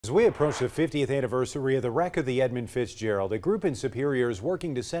As we approach the 50th anniversary of the wreck of the Edmund Fitzgerald, a group in Superior is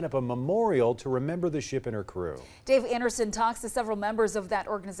working to set up a memorial to remember the ship and her crew. Dave Anderson talks to several members of that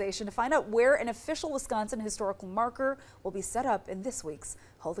organization to find out where an official Wisconsin historical marker will be set up in this week's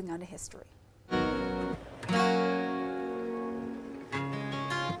Holding On to History.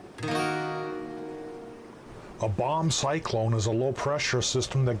 A bomb cyclone is a low-pressure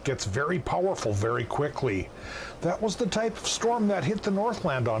system that gets very powerful very quickly. That was the type of storm that hit the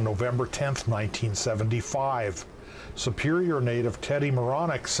Northland on November 10, 1975. Superior native Teddy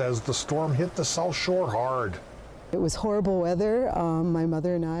Moronic says the storm hit the South Shore hard. It was horrible weather. My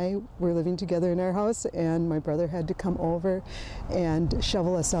mother and I were living together in our house, and my brother had to come over and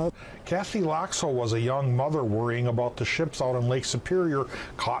shovel us out. Kathy Laxo was a young mother worrying about the ships out in Lake Superior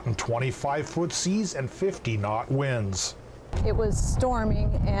caught in 25-foot seas and 50-knot winds. It was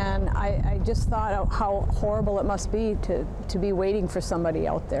storming, and I just thought of how horrible it must be to be waiting for somebody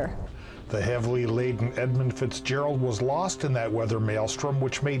out there. The heavily laden Edmund Fitzgerald was lost in that weather maelstrom,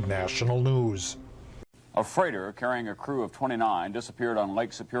 which made national news. A freighter carrying a crew of 29 disappeared on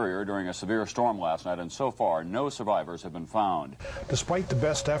Lake Superior during a severe storm last night, and so far no survivors have been found. Despite the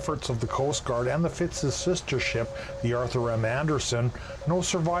best efforts of the Coast Guard and the Fitz's sister ship, the Arthur M. Anderson, no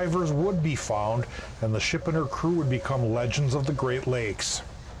survivors would be found, and the ship and her crew would become legends of the Great Lakes.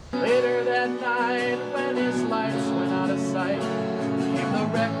 Later that night, when his lights went out of sight, came the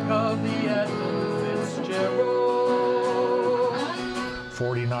wreck of the Edmund Fitzgerald.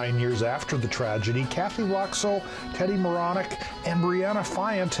 49 years after the tragedy, Kathy Laxo, Teddy Moronic, and Brianna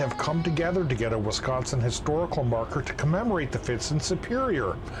Fiant have come together to get a Wisconsin historical marker to commemorate the Fitz in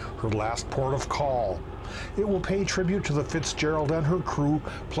Superior, her last port of call. It will pay tribute to the Fitzgerald and her crew,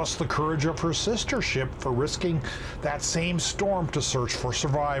 plus the courage of her sister ship for risking that same storm to search for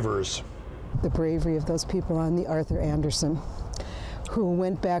survivors. The bravery of those people on the Arthur Anderson, who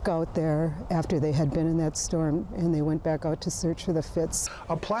went back out there after they had been in that storm, and they went back out to search for the Fitz.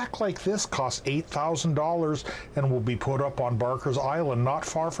 A plaque like this costs $8,000 and will be put up on Barker's Island, not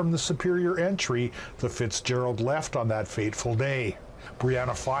far from the Superior entry the Fitzgerald left on that fateful day.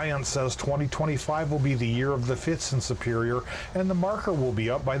 Brianna Fiant says 2025 will be the year of the Fitz in Superior, and the marker will be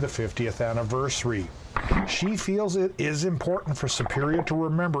up by the 50th anniversary. She feels it is important for Superior to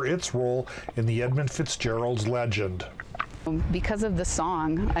remember its role in the Edmund Fitzgerald's legend. Because of the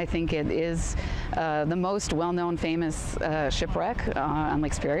song, I think it is the most well-known famous shipwreck on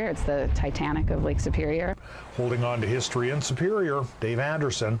Lake Superior. It's the Titanic of Lake Superior. Holding on to history in Superior, Dave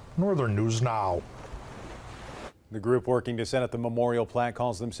Anderson, Northern News Now. The group working to set up the memorial plaque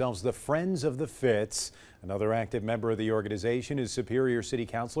calls themselves the Friends of the Fitz. Another active member of the organization is Superior City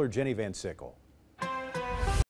Councilor Jenny Van Sickle.